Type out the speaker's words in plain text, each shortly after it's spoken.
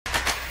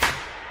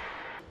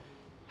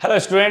Hello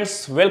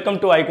students, welcome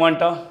to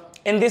iQUANTA.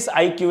 In this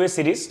IQA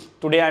series,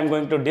 today I am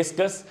going to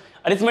discuss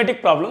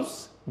arithmetic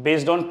problems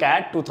based on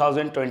CAT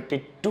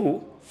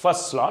 2022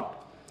 first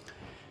slot.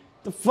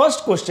 The first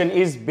question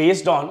is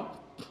based on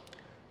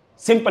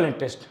simple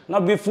interest.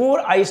 Now before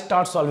I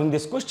start solving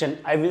this question,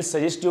 I will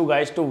suggest you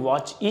guys to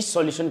watch each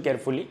solution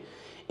carefully.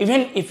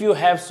 Even if you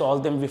have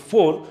solved them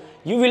before,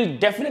 you will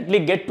definitely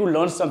get to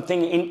learn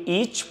something in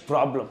each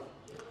problem.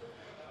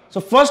 So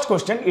first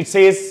question, it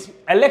says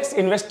Alex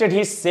invested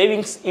his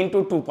savings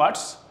into two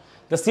parts.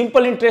 The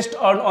simple interest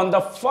earned on the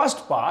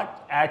first part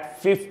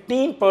at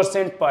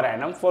 15% per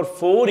annum for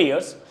 4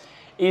 years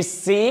is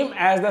same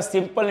as the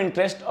simple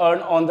interest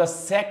earned on the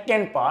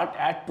second part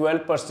at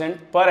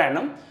 12% per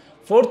annum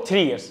for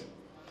 3 years.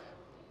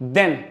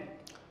 Then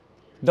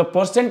the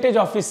percentage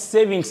of his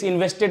savings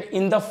invested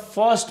in the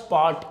first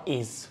part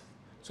is,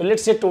 so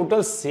let's say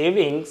total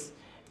savings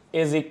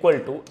is equal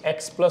to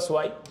x plus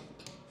y.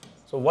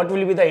 So what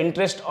will be the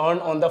interest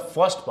earned on the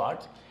first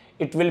part?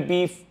 It will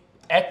be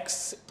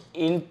x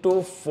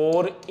into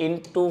 4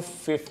 into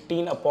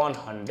 15 upon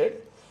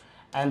 100,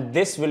 and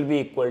this will be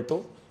equal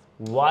to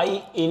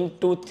y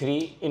into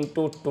 3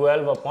 into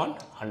 12 upon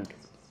 100.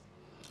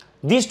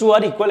 These two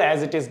are equal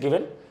as it is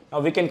given.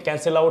 Now we can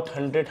cancel out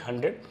 100,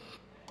 100.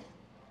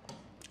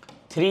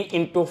 3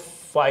 into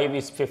 5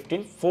 is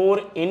 15, 4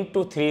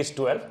 into 3 is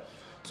 12.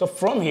 So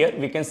from here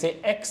we can say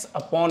x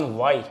upon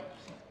y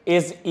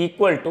is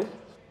equal to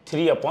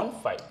 3 upon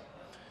 5.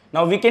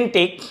 Now we can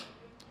take,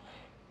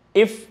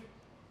 if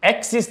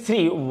x is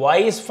 3, y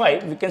is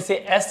 5, we can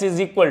say s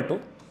is equal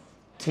to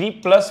 3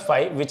 plus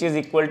 5, which is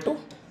equal to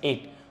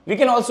 8. We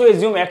can also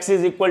assume x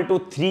is equal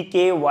to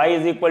 3k, y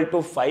is equal to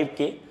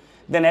 5k,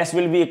 then s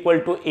will be equal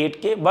to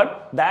 8k,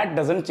 but that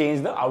doesn't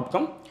change the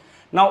outcome.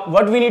 Now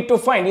what we need to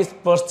find is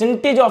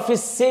percentage of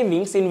his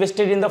savings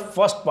invested in the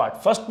first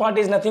part. First part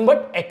is nothing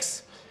but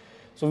x.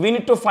 So we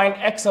need to find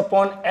x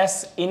upon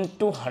s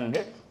into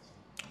 100,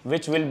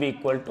 which will be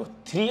equal to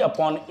 3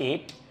 upon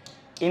 8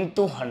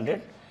 into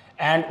 100,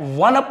 and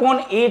 1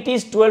 upon 8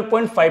 is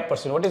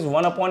 12.5%. What is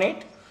 1 upon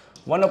 8?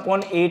 1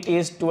 upon 8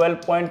 is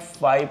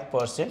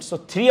 12.5%. So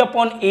 3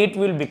 upon 8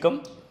 will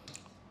become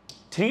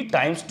 3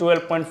 times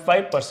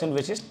 12.5%,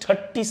 which is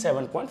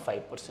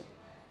 37.5%.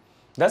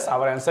 Thus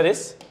our answer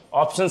is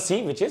option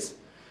C, which is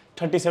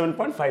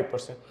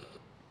 37.5%.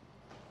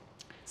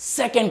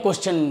 Second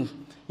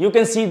question, you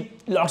can see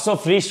lots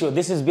of ratio.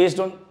 This is based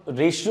on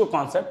ratio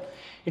concept.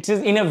 It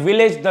says in a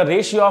village, the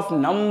ratio of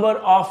number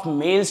of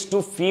males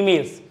to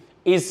females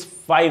is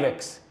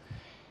 5x.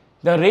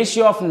 The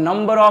ratio of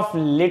number of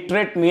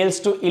literate males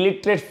to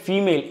illiterate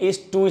female is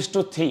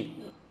 2:3.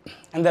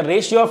 And the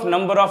ratio of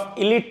number of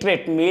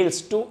illiterate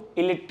males to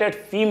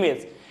illiterate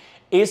females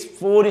is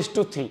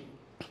 4:3.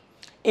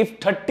 If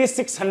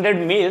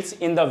 3600 males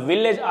in the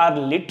village are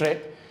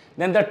literate,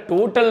 then the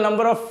total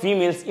number of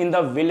females in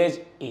the village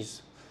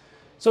is.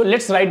 So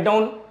let's write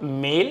down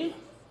male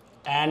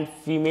and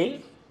female.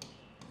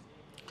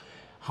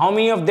 How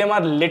many of them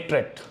are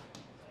literate?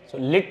 So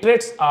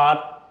literates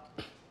are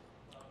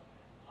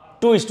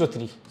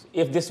 2:3.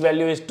 If this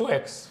value is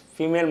 2x,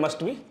 female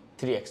must be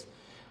 3x.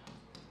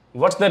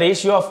 What's the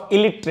ratio of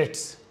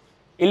illiterates?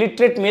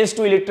 Illiterate males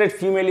to illiterate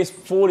female is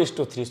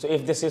 4:3. So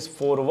if this is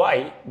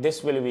 4y,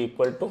 this will be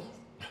equal to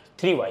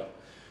 3y.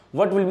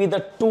 What will be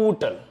the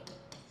total?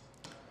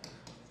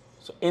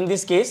 So in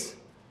this case,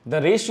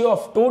 the ratio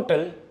of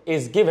total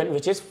is given,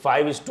 which is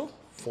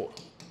 5:4.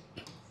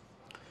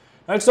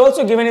 Now it's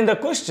also given in the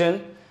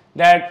question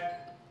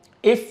that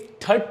if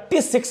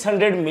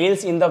 3600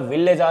 males in the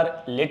village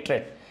are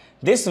literate,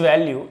 this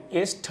value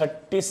is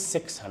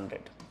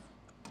 3600.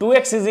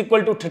 2x is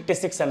equal to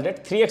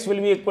 3600, 3x will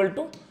be equal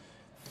to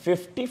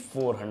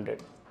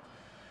 5400.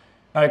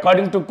 Now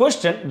according to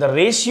question, the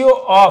ratio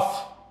of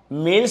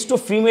males to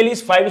female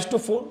is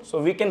 5:4. So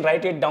we can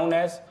write it down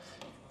as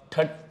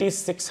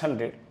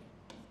 3600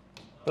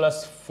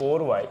 plus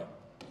 4y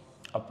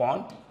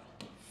upon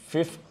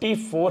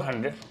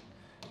 5400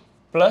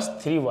 plus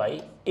 3y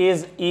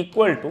is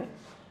equal to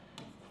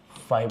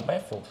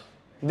 5/4.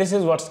 This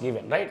is what's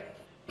given, right?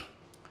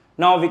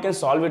 Now we can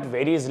solve it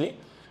very easily.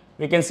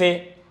 We can say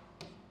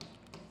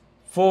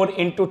 4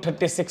 into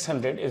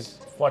 3600 is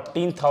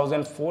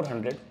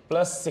 14,400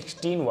 plus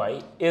 16y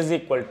is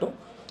equal to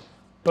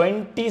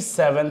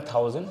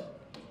 27,000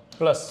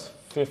 plus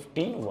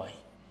 15y.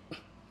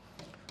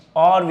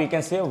 Or we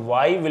can say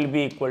y will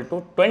be equal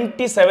to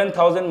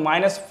 27,000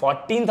 minus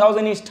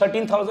 14,000 is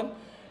 13,000,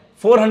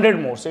 400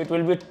 more, so it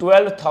will be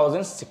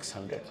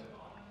 12,600.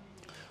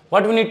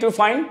 What we need to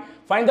find?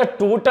 Find the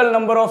total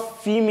number of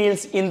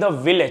females in the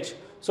village.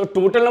 So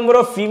total number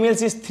of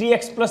females is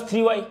 3x plus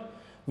 3y.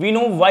 We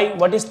know y.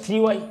 What is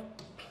 3y?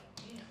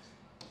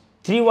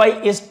 3y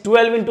is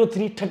 12 into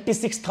 3,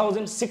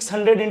 36,000,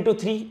 600 into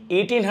 3,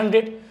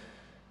 1800.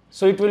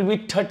 So it will be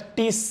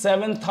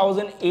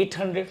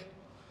 37,800.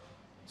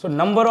 So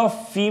number of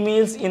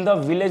females in the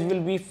village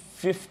will be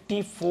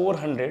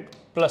 5,400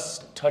 plus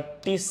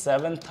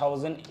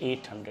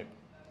 37,800.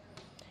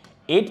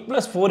 8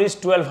 plus 4 is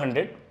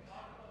 1200.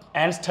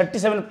 and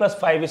 37 plus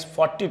 5 is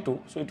 42,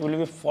 so it will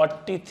be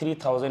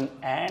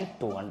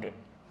 43,200.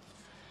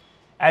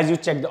 As you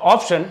check the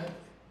option,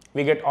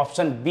 we get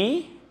option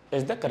B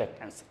is the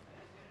correct answer.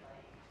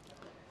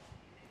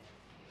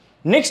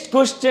 Next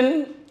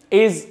question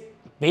is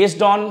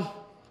based on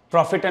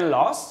profit and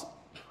loss.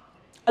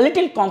 A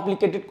little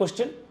complicated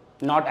question,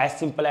 not as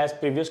simple as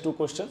previous two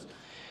questions.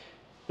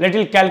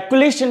 Little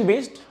calculation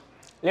based.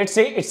 Let's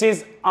say it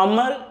says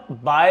Amar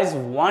buys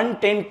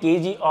 110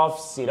 kg of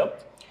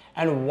syrup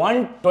and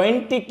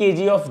 120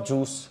 kg of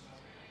juice.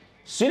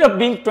 Syrup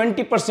being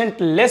 20%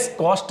 less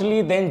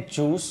costly than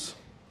juice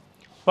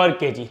per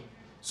kg.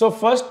 So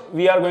first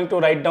we are going to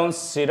write down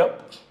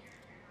syrup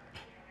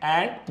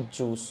and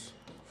juice.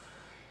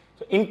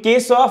 So in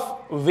case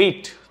of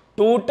weight,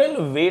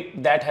 total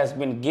weight that has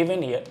been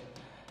given here,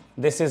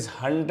 this is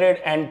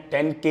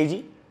 110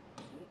 kg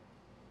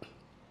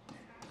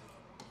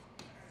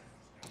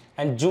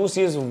and juice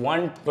is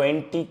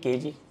 120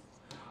 kg.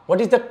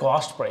 What is the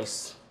cost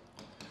price?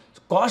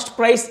 Cost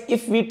price,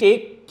 if we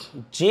take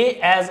J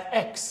as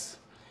X,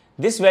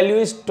 this value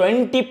is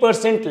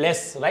 20%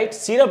 less, right?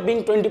 Syrup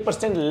being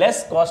 20%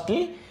 less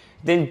costly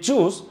than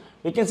juice,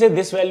 we can say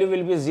this value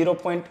will be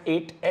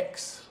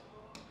 0.8x.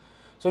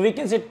 So we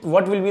can say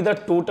what will be the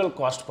total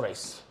cost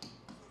price.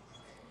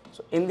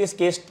 So in this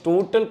case,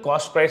 total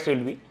cost price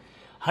will be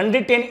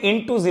 110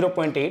 into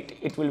 0.8,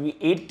 it will be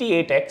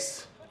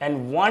 88x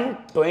and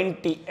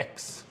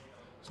 120x.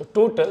 So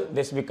total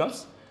this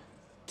becomes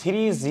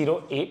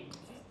 308x.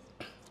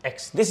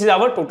 This is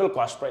our total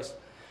cost price.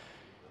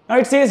 Now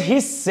it says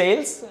he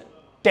sells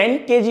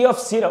 10 kg of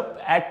syrup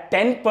at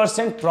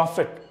 10%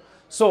 profit.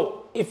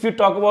 So if you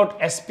talk about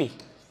SP,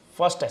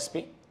 first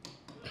SP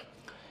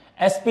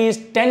is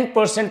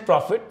 10%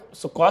 profit.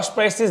 So cost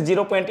price is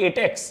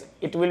 0.8x.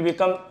 It will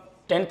become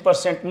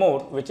 10%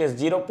 more, which is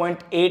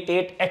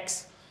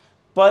 0.88x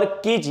per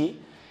kg,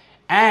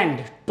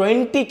 and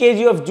 20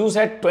 kg of juice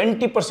at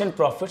 20%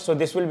 profit. So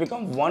this will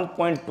become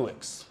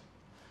 1.2x.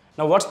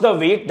 Now what's the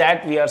weight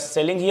that we are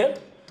selling here?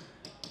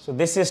 So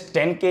this is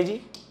 10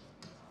 kg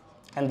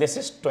and this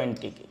is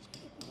 20 kg.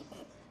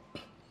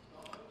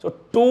 So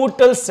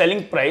total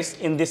selling price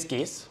in this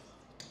case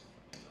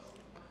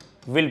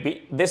will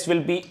be, this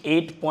will be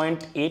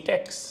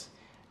 8.8x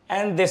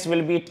and this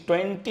will be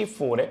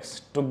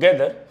 24x.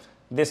 Together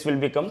this will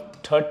become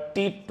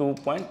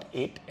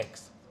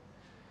 32.8x.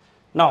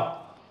 Now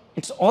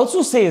it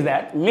also says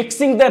that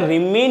mixing the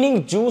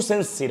remaining juice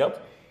and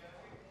syrup,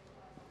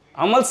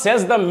 Amal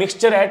sells the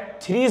mixture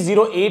at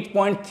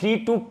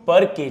 308.32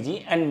 per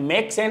kg and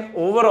makes an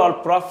overall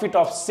profit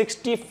of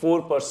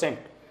 64%.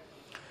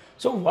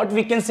 So what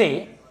we can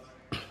say,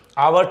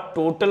 our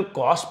total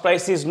cost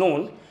price is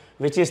known,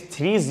 which is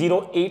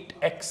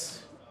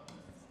 308x,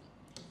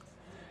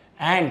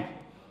 and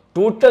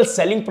total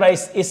selling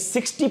price is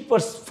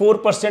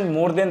 64%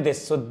 more than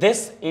this. So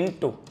this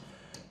into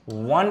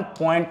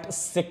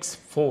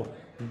 1.64.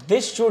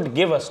 This should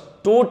give us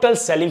total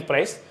selling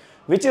price,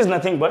 which is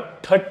nothing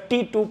but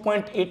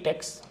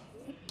 32.8x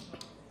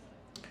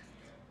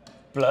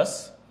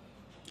plus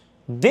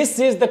this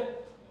is the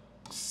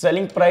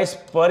selling price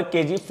per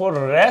kg for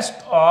rest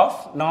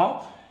of,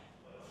 now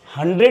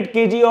 100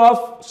 kg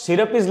of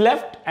syrup is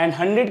left and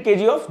 100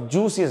 kg of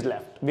juice is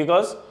left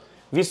because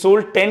we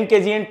sold 10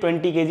 kg and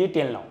 20 kg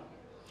till now.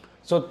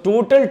 So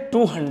total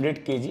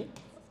 200 kg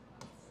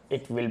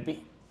it will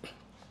be.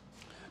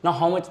 Now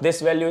how much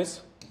this value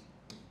is?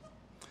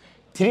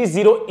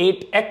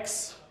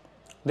 308x.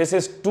 This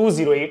is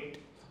 208.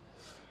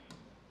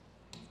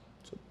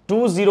 So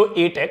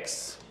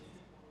 208x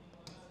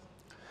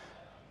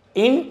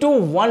into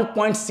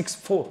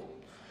 1.64.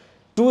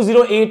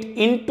 208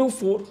 into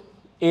 4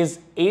 is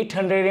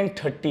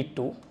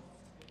 832.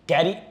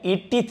 Carry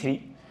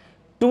 83.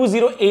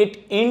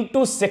 208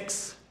 into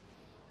 6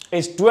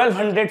 is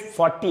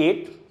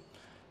 1248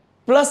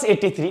 plus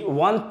 83,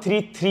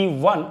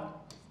 1331.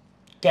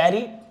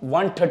 Carry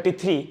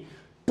 133.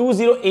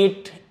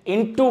 208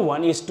 into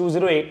 1 is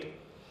 208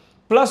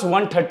 plus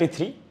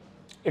 133,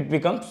 it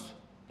becomes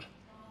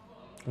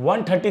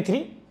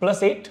 133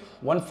 plus 8,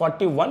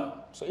 141.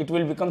 So it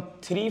will become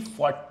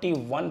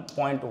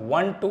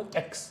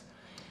 341.12x.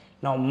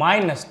 Now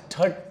minus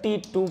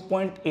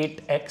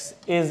 32.8x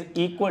is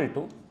equal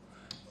to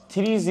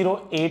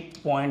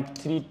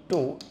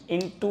 308.32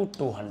 into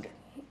 200.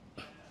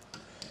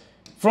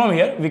 From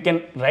here we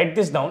can write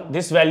this down.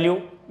 This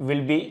value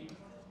will be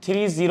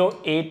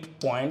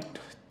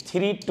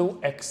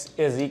 308.32x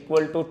is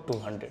equal to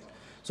 200.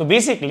 So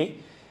basically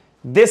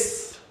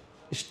this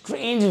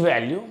strange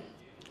value,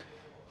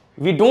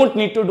 we don't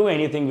need to do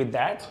anything with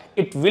that.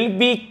 It will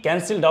be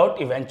cancelled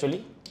out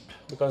eventually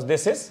because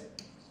this is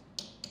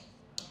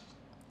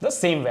the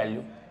same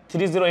value.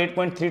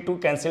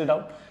 308.32 cancelled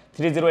out.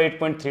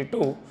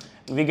 308.32,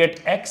 we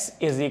get x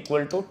is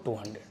equal to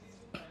 200.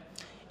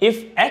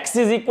 If x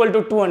is equal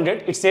to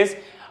 200, it says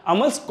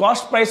Amal's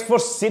cost price for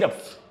syrup.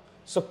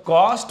 So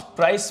cost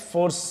price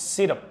for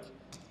syrup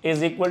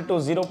is equal to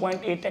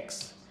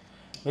 0.8x,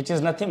 which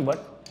is nothing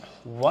but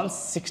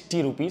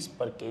 160 rupees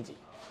per kg.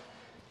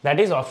 That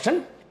is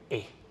option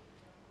A.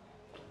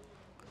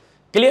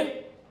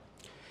 Clear?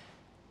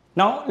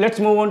 Now let's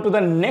move on to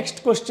the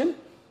next question.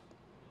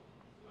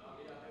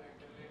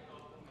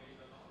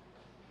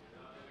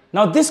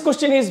 Now this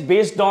question is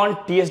based on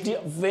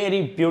TSD, a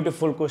very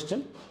beautiful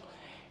question.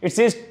 It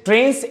says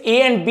trains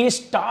A and B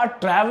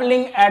start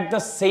traveling at the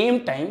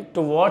same time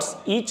towards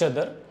each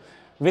other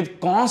with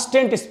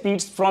constant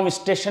speeds from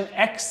station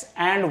X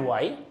and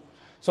Y.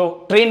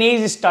 So train A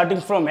is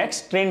starting from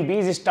X, train B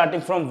is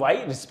starting from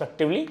Y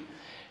respectively.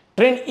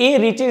 Train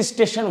A reaches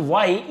station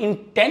Y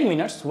in 10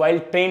 minutes while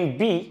train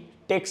B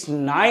takes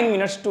 9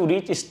 minutes to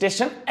reach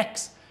station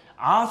X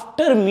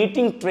after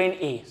meeting train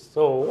A.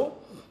 So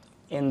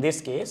in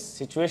this case,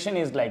 situation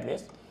is like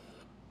this.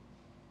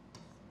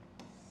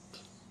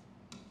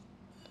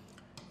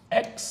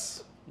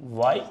 X,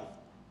 Y,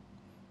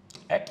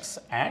 X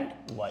and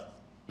Y.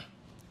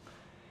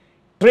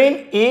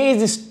 Train A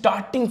is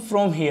starting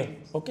from here.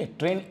 Okay,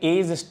 train A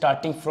is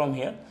starting from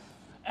here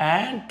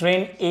and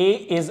train A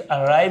is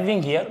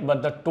arriving here,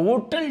 but the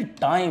total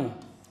time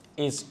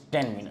is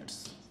 10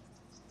 minutes.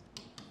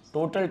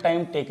 Total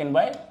time taken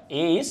by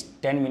A is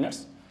 10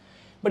 minutes.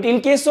 But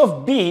in case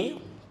of B,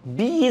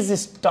 B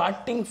is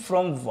starting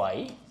from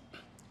Y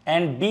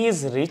and B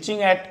is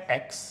reaching at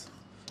X.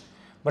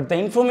 But the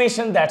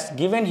information that's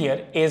given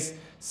here is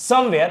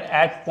somewhere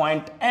at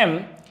point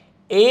M,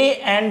 A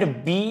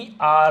and B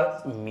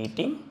are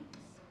meeting.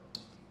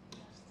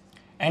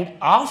 And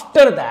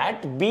after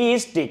that, B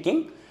is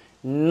taking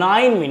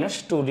 9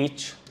 minutes to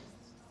reach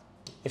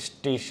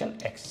station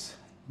X.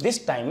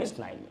 This time is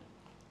 9 minutes.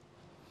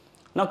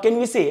 Now can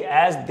we say,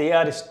 as they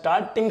are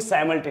starting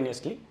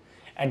simultaneously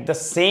at the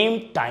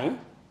same time,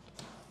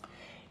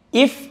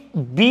 if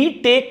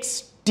B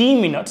takes T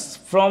minutes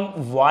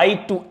from Y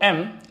to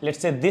M, let's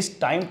say this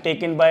time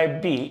taken by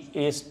B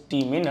is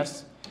T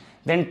minutes,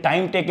 then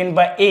time taken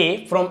by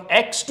A from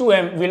X to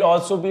M will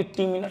also be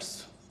T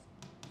minutes.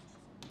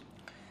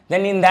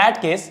 Then in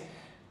that case,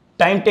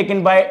 time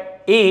taken by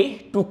A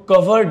to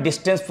cover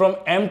distance from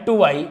M to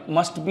Y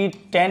must be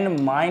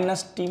 10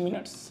 minus T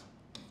minutes.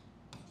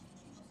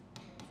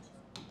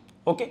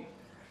 Okay.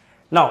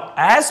 Now,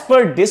 as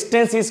per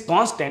distance is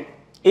constant,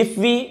 if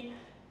we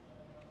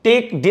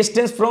take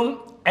distance from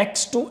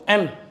X to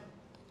M,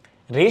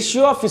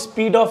 ratio of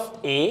speed of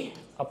A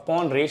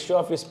upon ratio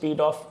of speed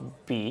of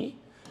B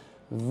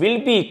will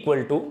be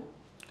equal to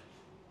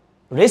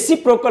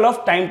reciprocal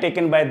of time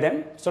taken by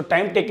them. So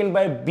time taken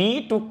by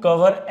B to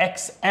cover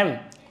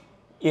XM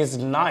is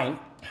 9,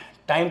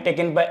 time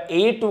taken by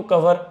A to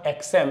cover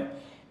XM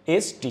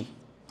is T.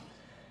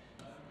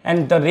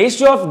 And the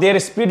ratio of their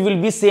speed will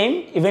be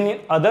same even in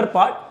other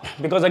part,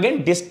 because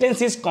again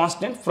distance is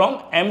constant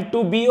from M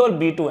to B or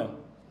B to M.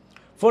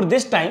 For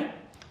this time,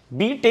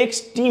 B takes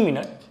T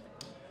minute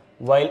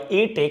while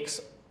A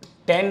takes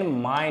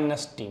 10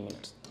 minus T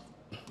minutes.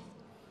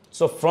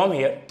 So from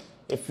here,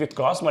 if we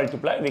cross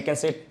multiply, we can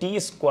say T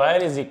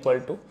square is equal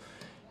to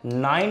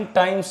 9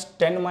 times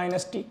 10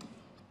 minus T,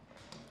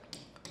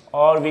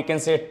 or we can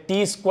say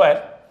T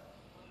square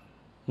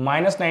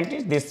minus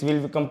 90, this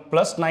will become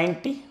plus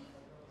 90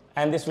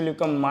 and this will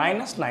become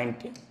minus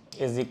 90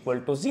 is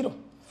equal to 0.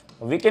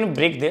 We can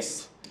break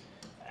this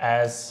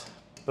as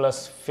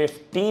plus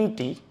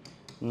 15T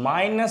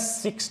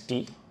minus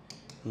 60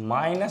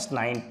 minus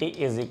 90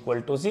 is equal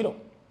to 0,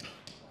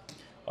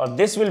 or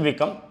this will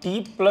become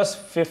T plus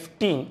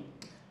 15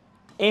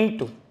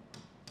 into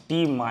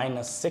T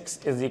minus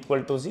 6 is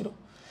equal to 0.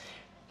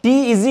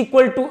 T is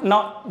equal to,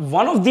 now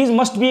one of these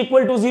must be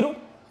equal to 0.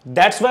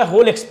 That's why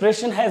whole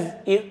expression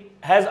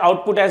has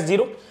output as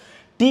 0.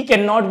 T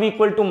cannot be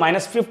equal to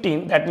minus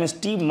 15. That means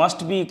T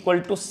must be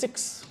equal to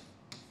 6.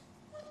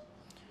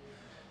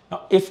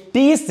 Now if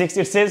T is 6,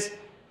 it says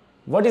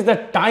what is the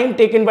time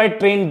taken by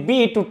train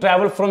B to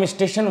travel from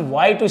station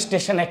Y to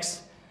station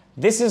X?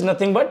 This is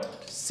nothing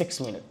but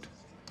 6 minutes.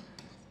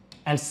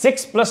 And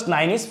 6 plus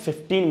 9 is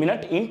 15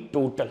 minutes in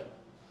total.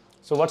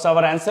 So what's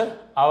our answer?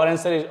 Our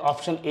answer is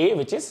option A,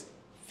 which is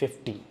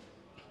 15.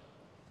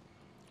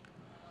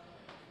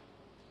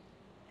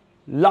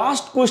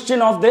 Last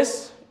question of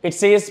this, it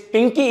says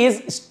Pinky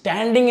is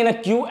standing in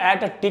a queue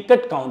at a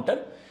ticket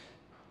counter.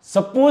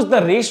 Suppose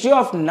the ratio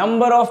of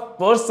number of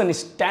persons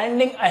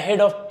standing ahead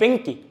of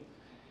Pinky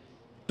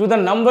to the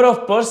number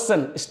of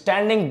persons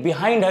standing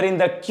behind her in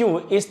the queue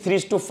is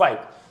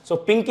 3:5. So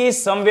Pinky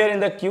is somewhere in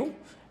the queue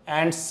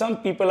and some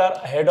people are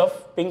ahead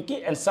of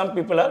Pinky and some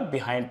people are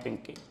behind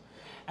Pinky.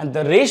 And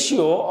the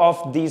ratio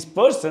of these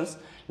persons,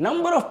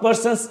 number of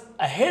persons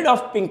ahead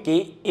of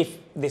Pinky, if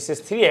this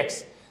is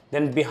 3x,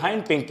 then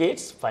behind Pinky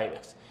it's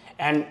 5x.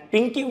 And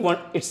Pinky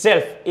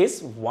itself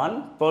is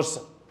one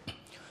person.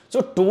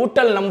 So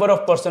total number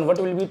of person, what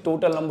will be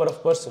total number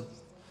of person?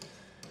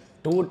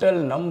 Total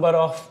number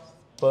of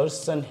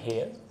person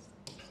here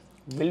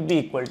will be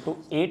equal to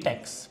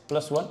 8x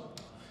plus 1,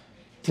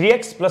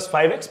 3x plus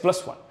 5x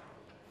plus 1.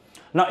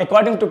 Now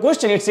according to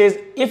question, it says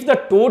if the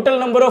total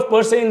number of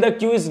person in the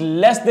queue is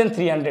less than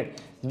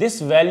 300, this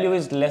value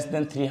is less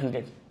than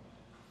 300.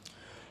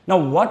 Now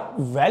what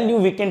value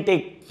we can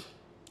take?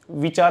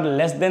 which are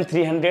less than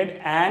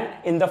 300 and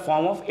in the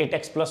form of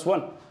 8x plus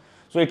 1.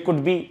 So it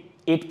could be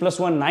 8 plus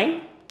 1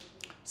 9,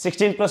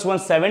 16 plus 1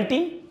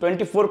 17,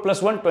 24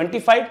 plus 1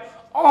 25,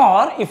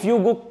 or if you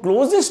go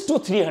closest to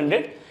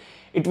 300,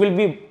 it will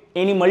be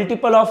any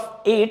multiple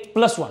of 8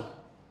 plus 1.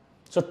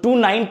 So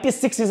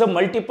 296 is a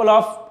multiple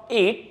of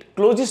 8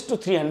 closest to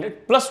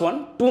 300 plus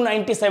 1.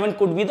 297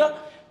 could be the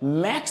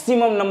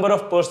maximum number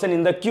of person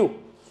in the queue.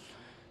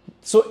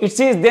 So it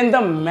says then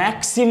the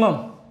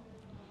maximum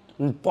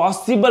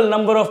possible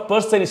number of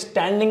person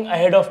standing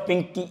ahead of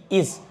Pinky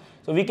is.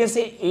 So we can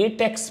say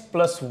 8x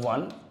plus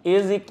 1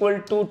 is equal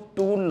to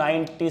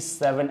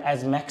 297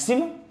 as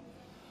maximum,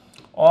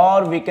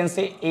 or we can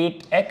say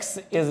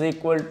 8x is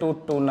equal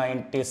to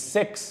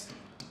 296,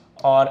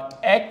 or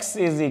x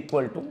is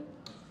equal to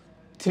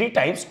 3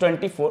 times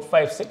 24,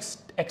 5, 6,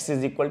 x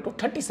is equal to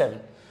 37.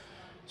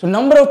 So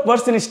number of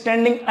person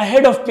standing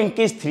ahead of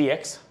Pinky is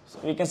 3x. So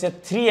we can say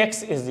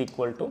 3x is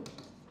equal to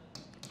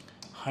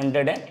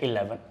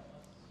 111.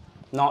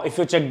 Now if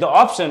you check the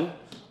option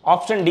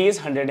D is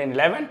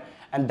 111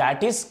 and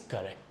that is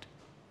correct.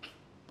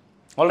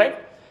 Alright.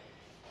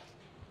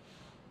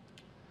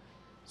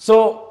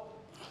 So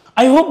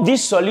I hope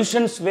these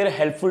solutions were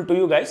helpful to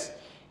you guys.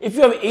 If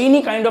you have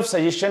any kind of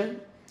suggestion,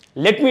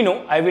 let me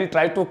know. I will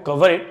try to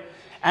cover it.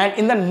 And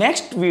in the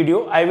next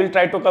video, I will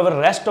try to cover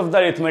rest of the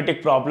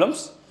arithmetic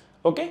problems.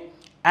 Okay.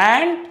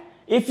 And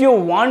if you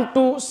want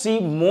to see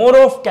more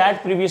of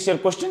CAT previous year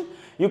question,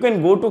 you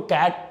can go to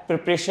CAT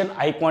preparation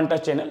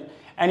iQUANTA channel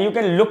and you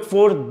can look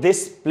for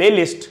this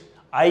playlist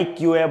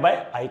IQA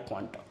by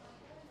iQUANTA.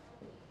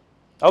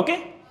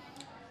 Okay.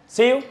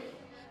 See you.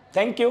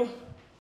 Thank you.